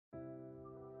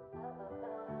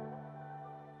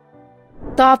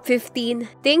Top 15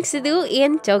 Things to Do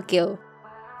in Tokyo.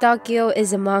 Tokyo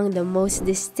is among the most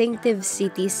distinctive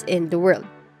cities in the world.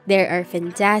 There are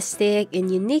fantastic and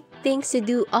unique things to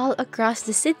do all across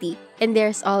the city, and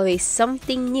there's always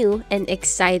something new and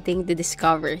exciting to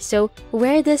discover. So,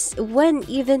 where does one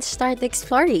even start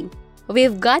exploring?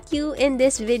 We've got you. In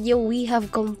this video. We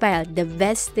have compiled the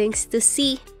best things to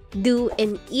see, do,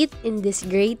 and eat in this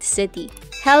great city.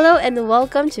 Hello and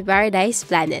welcome to Paradise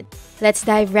Planet. Let's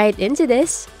dive right into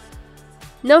this.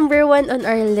 Number 1 on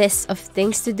our list of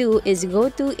things to do is go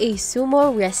to a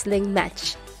sumo wrestling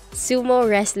match. Sumo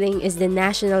wrestling is the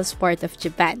national sport of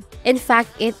Japan. In fact,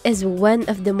 it is one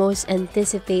of the most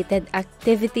anticipated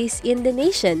activities in the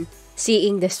nation.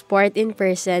 Seeing the sport in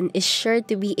person is sure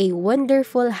to be a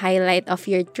wonderful highlight of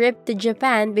your trip to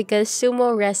Japan because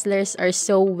sumo wrestlers are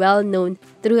so well known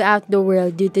throughout the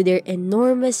world due to their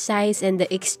enormous size and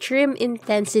the extreme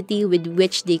intensity with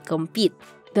which they compete.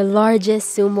 The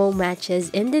largest sumo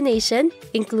matches in the nation,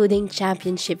 including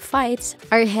championship fights,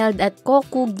 are held at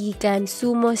Kokugikan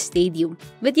Sumo Stadium.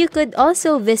 But you could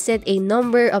also visit a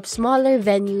number of smaller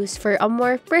venues for a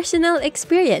more personal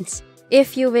experience.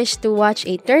 If you wish to watch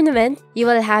a tournament, you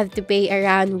will have to pay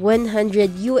around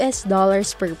 $100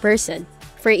 per person.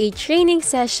 For a training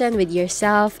session with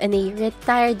yourself and a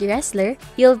retired wrestler,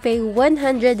 you'll pay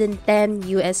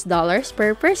 $110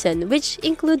 per person, which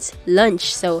includes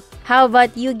lunch. So, how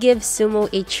about you give sumo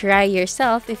a try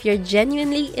yourself if you're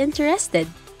genuinely interested?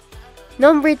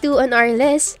 Number 2 on our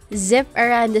list, zip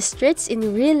around the streets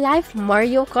in real-life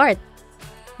Mario Kart.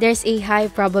 There's a high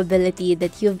probability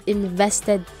that you've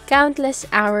invested countless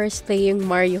hours playing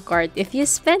Mario Kart if you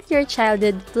spent your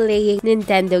childhood playing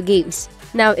Nintendo games.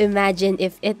 Now imagine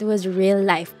if it was real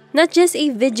life, not just a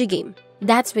video game.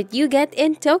 That's what you get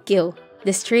in Tokyo.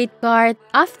 The street kart,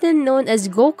 often known as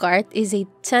go-kart, is a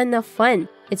ton of fun.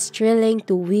 It's thrilling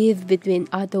to weave between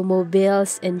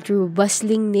automobiles and through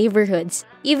bustling neighborhoods,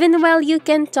 even while you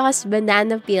can toss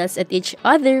banana peels at each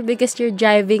other because you're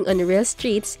driving on real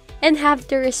streets and have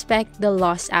to respect the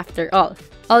laws after all.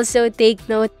 Also, take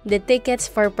note, the tickets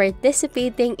for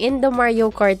participating in the Mario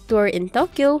Kart Tour in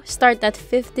Tokyo start at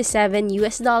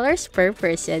 $57 per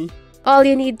person. All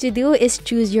you need to do is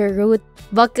choose your route,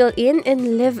 buckle in,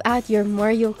 and live out your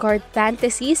Mario Kart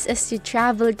fantasies as you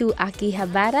travel to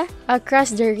Akihabara,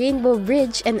 across the Rainbow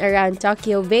Bridge, and around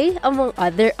Tokyo Bay, among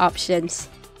other options.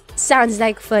 Sounds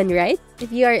like fun, right?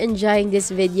 If you are enjoying this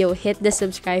video, hit the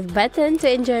subscribe button to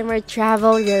enjoy more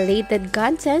travel-related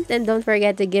content, and don't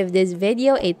forget to give this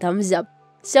video a thumbs up.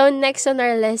 So next on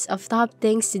our list of top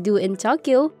things to do in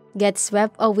Tokyo, get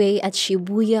swept away at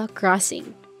Shibuya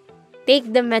Crossing.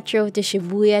 Take the metro to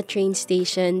Shibuya train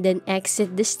station, then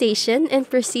exit the station and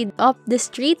proceed up the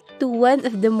street to one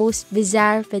of the most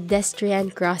bizarre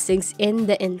pedestrian crossings in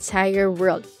the entire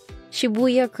world.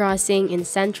 Shibuya Crossing in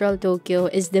central Tokyo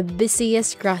is the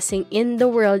busiest crossing in the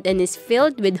world and is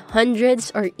filled with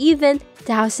hundreds or even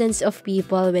thousands of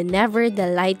people whenever the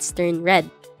lights turn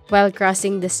red. While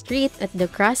crossing the street at the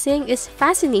crossing is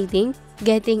fascinating,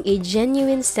 getting a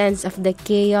genuine sense of the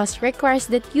chaos requires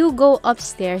that you go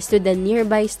upstairs to the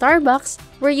nearby Starbucks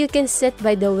where you can sit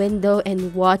by the window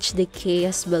and watch the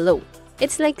chaos below.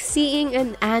 It's like seeing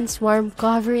an ant swarm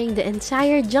covering the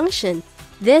entire junction.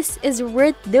 This is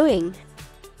worth doing.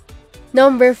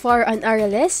 Number 4 on our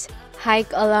list, hike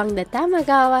along the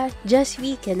Tamagawa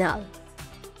Jusui Canal.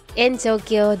 In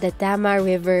Tokyo, the Tama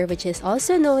River, which is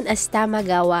also known as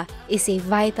Tamagawa, is a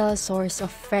vital source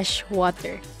of fresh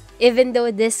water. Even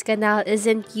though this canal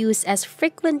isn't used as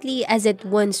frequently as it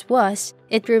once was,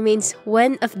 it remains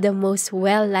one of the most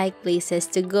well-liked places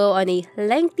to go on a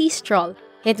lengthy stroll.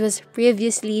 It was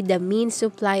previously the main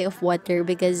supply of water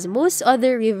because most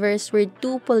other rivers were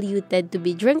too polluted to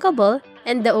be drinkable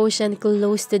and the ocean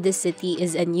close to the city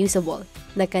is unusable.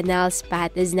 The canal's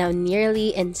path is now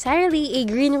nearly entirely a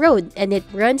green road and it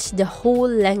runs the whole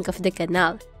length of the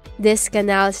canal. This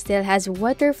canal still has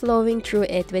water flowing through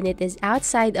it when it is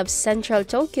outside of central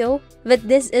Tokyo, but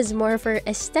this is more for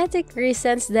aesthetic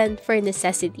reasons than for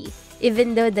necessity.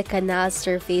 Even though the canal's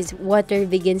surface water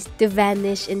begins to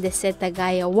vanish in the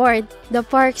Setagaya ward, the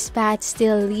park's path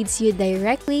still leads you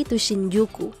directly to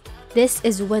Shinjuku. This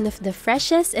is one of the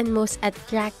freshest and most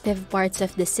attractive parts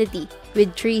of the city,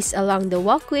 with trees along the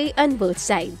walkway on both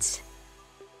sides.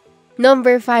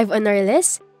 Number 5 on our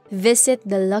list, visit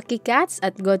the Lucky Cats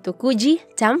at Gotokuji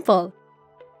Temple.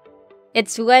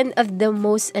 It's one of the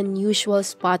most unusual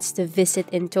spots to visit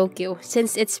in Tokyo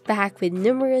since it's packed with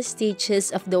numerous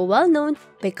statues of the well-known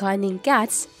beckoning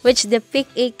cats, which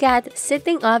depict a cat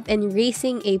sitting up and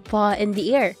raising a paw in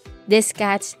the air. These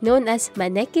cats, known as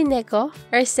maneki neko,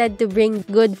 are said to bring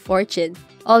good fortune.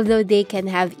 Although they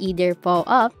can have either paw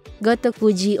up,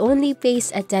 Gotokuji only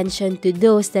pays attention to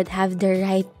those that have the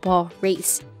right paw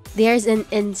raised. There's an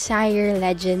entire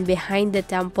legend behind the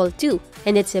temple too,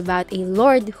 and it's about a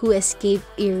lord who escaped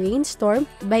a rainstorm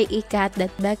by a cat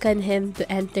that beckoned him to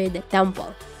enter the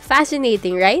temple.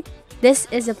 Fascinating, right?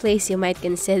 This is a place you might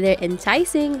consider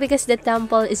enticing because the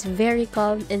temple is very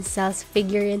calm and sells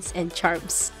figurines and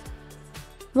charms.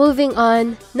 Moving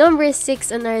on, number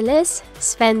 6 on our list,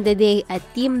 spend the day at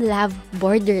teamLab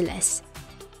Borderless.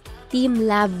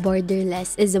 teamLab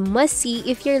Borderless is a must-see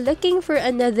if you're looking for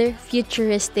another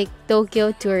futuristic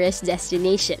Tokyo tourist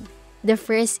destination. The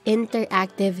first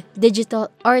interactive digital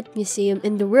art museum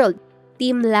in the world,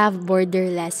 teamLab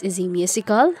Borderless is a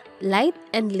musical, light,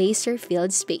 and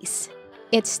laser-filled space.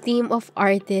 Its team of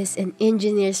artists and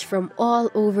engineers from all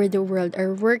over the world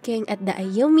are working at the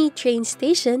Ayumi train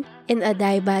station in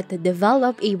Odaiba to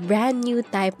develop a brand new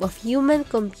type of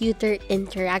human-computer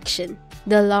interaction.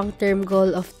 The long-term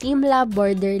goal of teamLab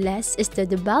Borderless is to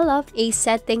develop a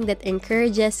setting that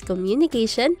encourages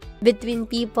communication between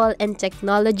people and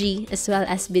technology as well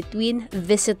as between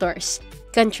visitors.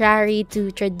 Contrary to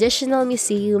traditional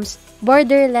museums,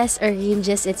 Borderless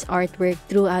arranges its artwork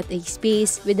throughout a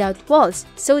space without walls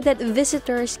so that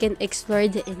visitors can explore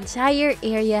the entire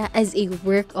area as a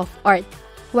work of art.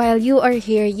 While you are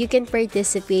here, you can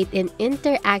participate in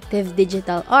interactive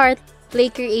digital art, play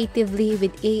creatively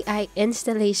with AI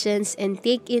installations, and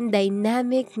take in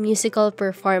dynamic musical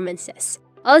performances.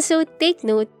 Also, take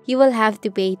note, you will have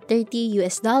to pay $30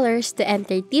 to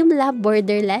enter teamLab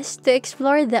Borderless to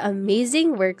explore the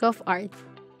amazing work of art.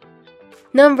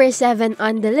 Number 7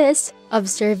 on the list,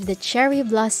 observe the cherry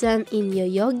blossom in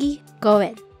Yoyogi,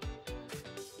 Koen.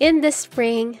 In the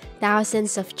spring,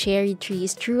 thousands of cherry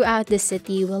trees throughout the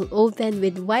city will open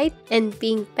with white and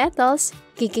pink petals,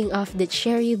 kicking off the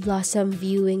cherry blossom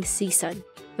viewing season.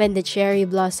 When the cherry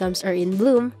blossoms are in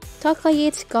bloom,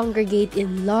 Tokoites congregate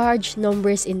in large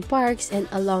numbers in parks and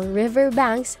along river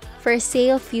banks for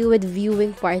sail-fueled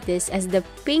viewing parties as the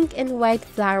pink and white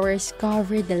flowers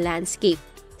cover the landscape.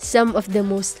 Some of the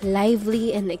most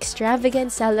lively and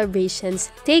extravagant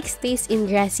celebrations takes place in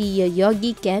grassy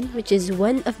Yoyogi-ken, which is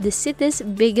one of the city's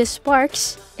biggest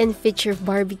parks, and feature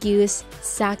barbecues,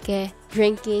 sake,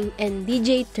 drinking, and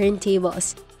DJ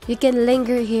turntables. You can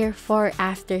linger here for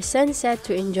after sunset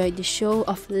to enjoy the show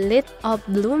of lit-up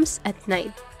blooms at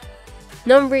night.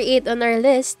 Number 8 on our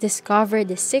list, discover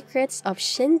the secrets of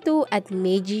Shinto at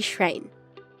Meiji Shrine.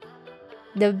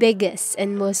 The biggest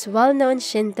and most well-known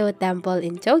Shinto temple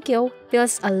in Tokyo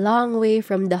feels a long way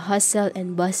from the hustle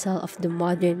and bustle of the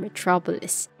modern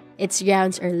metropolis. Its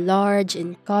grounds are large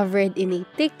and covered in a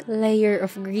thick layer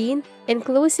of green,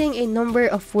 enclosing a number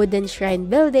of wooden shrine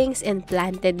buildings and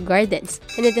planted gardens,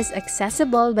 and it is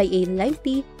accessible by a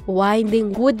lengthy,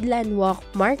 winding woodland walk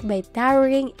marked by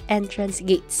towering entrance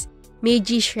gates.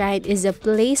 Meiji Shrine is a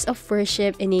place of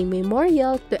worship and a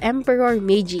memorial to Emperor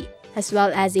Meiji, as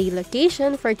well as a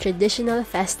location for traditional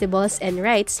festivals and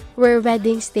rites where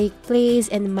weddings take place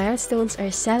and milestones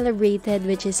are celebrated,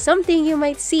 which is something you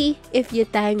might see if you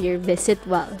time your visit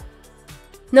well.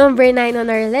 Number 9 on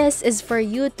our list is for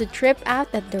you to trip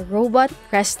out at the Robot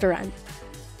Restaurant.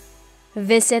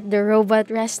 Visit the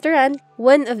Robot Restaurant,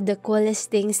 one of the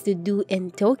coolest things to do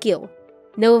in Tokyo.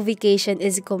 No vacation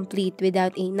is complete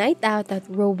without a night out at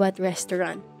Robot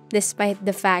Restaurant. Despite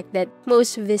the fact that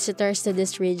most visitors to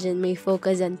this region may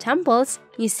focus on temples,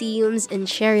 museums, and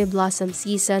cherry blossom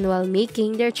season while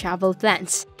making their travel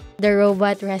plans. The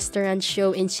Robot Restaurant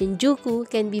show in Shinjuku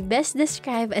can be best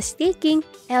described as taking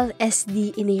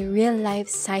LSD in a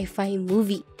real-life sci-fi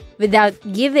movie. Without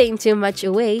giving too much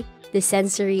away, the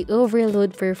sensory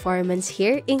overload performance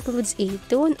here includes a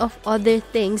ton of other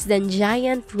things than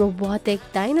giant robotic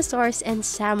dinosaurs and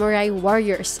samurai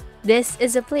warriors. This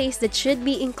is a place that should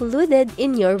be included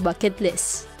in your bucket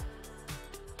list.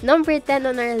 Number 10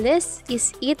 on our list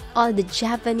is eat all the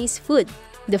Japanese food.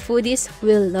 The foodies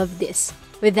will love this.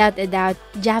 Without a doubt,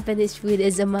 Japanese food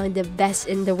is among the best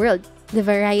in the world. The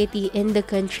variety in the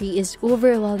country is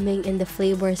overwhelming and the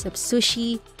flavors of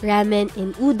sushi, ramen,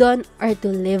 and udon are to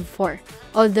live for.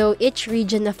 Although each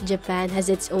region of Japan has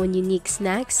its own unique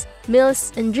snacks,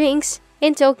 meals, and drinks,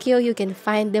 in Tokyo you can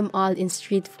find them all in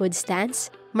street food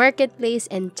stands, marketplace,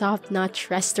 and top-notch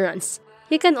restaurants.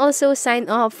 You can also sign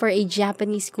up for a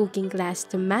Japanese cooking class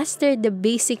to master the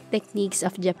basic techniques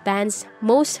of Japan's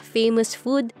most famous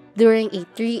food during a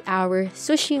 3-hour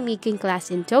sushi making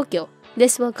class in Tokyo.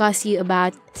 This will cost you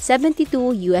about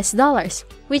 $72,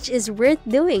 which is worth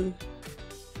doing.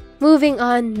 Moving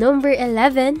on, number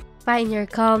 11, find your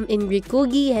calm in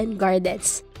Rikugien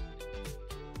Gardens.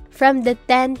 From the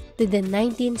 10th to the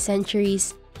 19th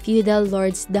centuries, feudal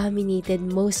lords dominated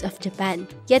most of Japan.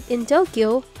 Yet in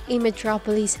Tokyo, a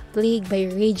metropolis plagued by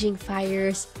raging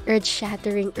fires,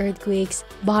 earth-shattering earthquakes,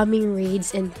 bombing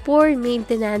raids, and poor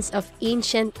maintenance of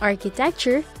ancient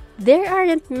architecture, there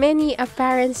aren't many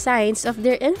apparent signs of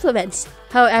their influence.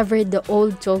 However, the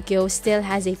old Tokyo still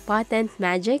has a potent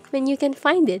magic when you can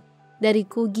find it. The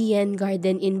Rikugien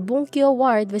Garden in Bunkyo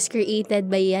Ward was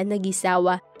created by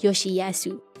Yanagisawa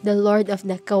Yoshiyasu, the lord of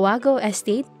the Kawago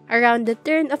estate, around the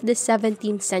turn of the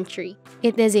 17th century.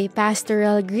 It is a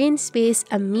pastoral green space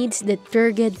amidst the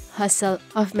turgid hustle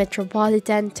of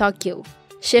metropolitan Tokyo.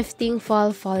 Shifting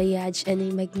fall foliage and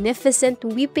a magnificent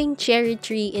weeping cherry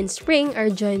tree in spring are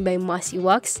joined by mossy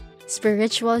walks,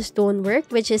 spiritual stonework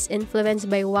which is influenced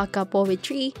by waka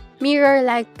poetry,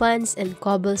 mirror-like ponds, and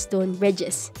cobblestone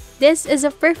bridges. This is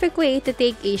a perfect way to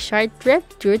take a short trip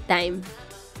through time.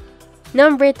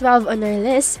 Number 12 on our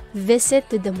list, visit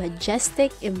to the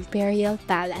majestic Imperial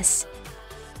Palace.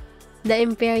 The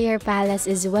Imperial Palace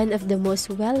is one of the most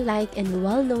well-liked and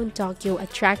well-known Tokyo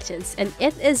attractions, and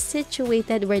it is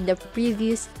situated where the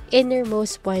previous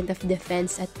innermost point of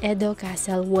defense at Edo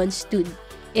Castle once stood.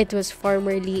 It was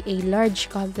formerly a large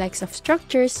complex of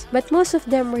structures, but most of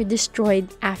them were destroyed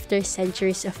after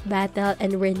centuries of battle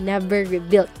and were never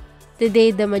rebuilt.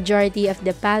 Today, the majority of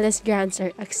the palace grounds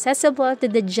are accessible to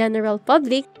the general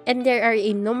public, and there are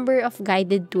a number of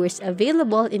guided tours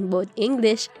available in both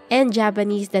English and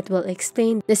Japanese that will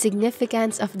explain the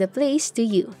significance of the place to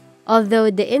you. Although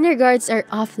the inner guards are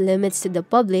off limits to the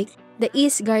public, the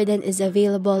East Garden is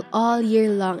available all year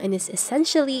long and is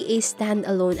essentially a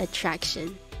standalone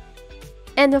attraction.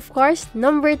 And of course,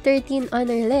 number 13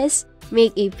 on our list,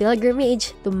 make a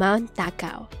pilgrimage to Mount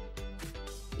Takao.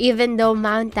 Even though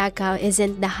Mount Takao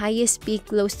isn't the highest peak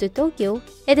close to Tokyo,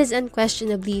 it is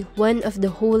unquestionably one of the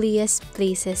holiest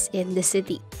places in the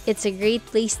city. It's a great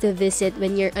place to visit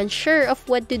when you're unsure of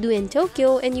what to do in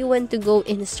Tokyo and you want to go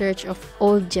in search of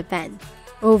old Japan.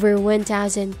 Over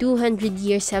 1,200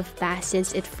 years have passed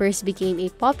since it first became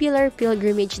a popular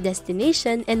pilgrimage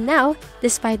destination, and now,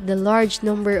 despite the large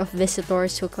number of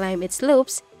visitors who climb its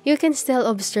slopes, you can still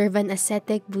observe an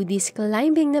ascetic Buddhist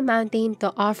climbing the mountain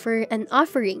to offer an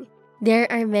offering.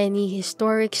 There are many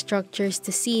historic structures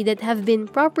to see that have been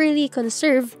properly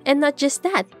conserved, and not just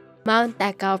that. Mount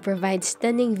Takao provides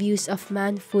stunning views of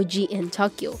Mount Fuji in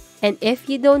Tokyo. And if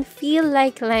you don't feel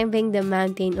like climbing the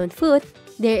mountain on foot,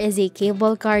 there is a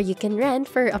cable car you can rent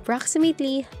for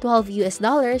approximately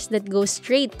 $12 that goes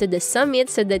straight to the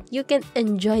summit so that you can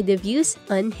enjoy the views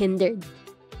unhindered.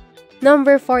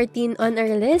 Number 14 on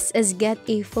our list is get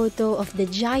a photo of the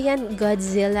giant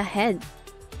Godzilla head.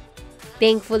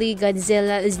 Thankfully,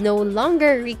 Godzilla is no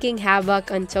longer wreaking havoc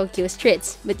on Tokyo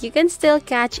streets, but you can still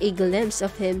catch a glimpse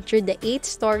of him through the 8th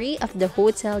story of the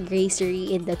Hotel Gracery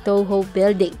in the Toho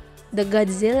building. The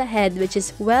Godzilla head, which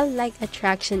is well-liked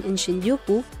attraction in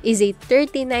Shinjuku, is a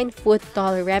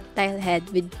 39-foot-tall reptile head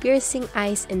with piercing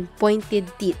eyes and pointed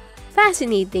teeth.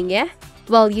 Fascinating, yeah?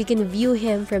 Well, you can view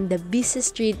him from the busy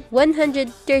street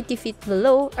 130 feet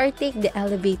below or take the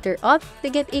elevator up to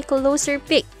get a closer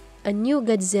peek. A new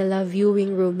Godzilla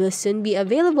viewing room will soon be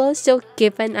available, so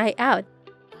keep an eye out.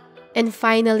 And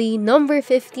finally, number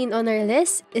 15 on our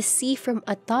list is see from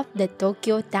atop the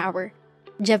Tokyo Tower.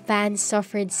 Japan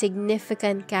suffered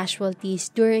significant casualties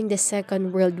during the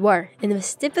Second World War and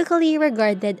was typically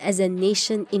regarded as a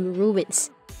nation in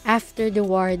ruins. After the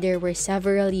war, there were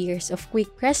several years of quick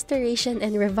restoration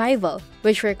and revival,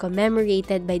 which were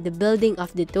commemorated by the building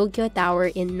of the Tokyo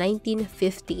Tower in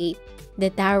 1958. The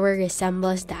tower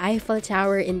resembles the Eiffel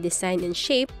Tower in design and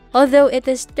shape, although it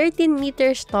is 13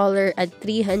 meters taller at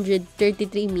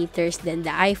 333 meters than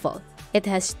the Eiffel. It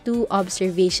has two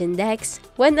observation decks,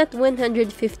 one at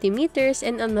 150 meters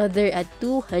and another at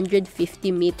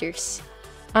 250 meters.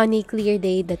 On a clear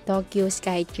day, the Tokyo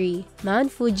Sky Tree,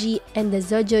 Mount Fuji, and the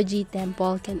Zojoji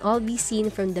Temple can all be seen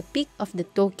from the peak of the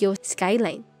Tokyo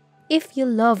skyline. If you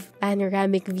love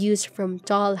panoramic views from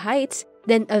tall heights,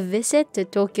 then a visit to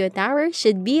Tokyo Tower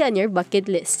should be on your bucket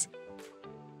list.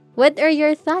 What are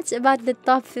your thoughts about the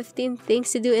top 15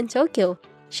 things to do in Tokyo?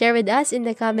 Share with us in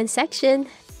the comment section.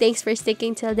 Thanks for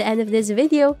sticking till the end of this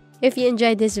video. If you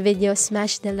enjoyed this video,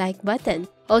 smash the like button.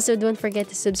 Also, don't forget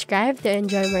to subscribe to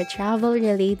enjoy more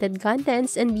travel-related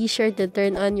contents, and be sure to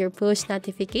turn on your post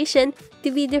notification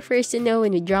to be the first to know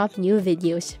when we drop new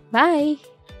videos. Bye!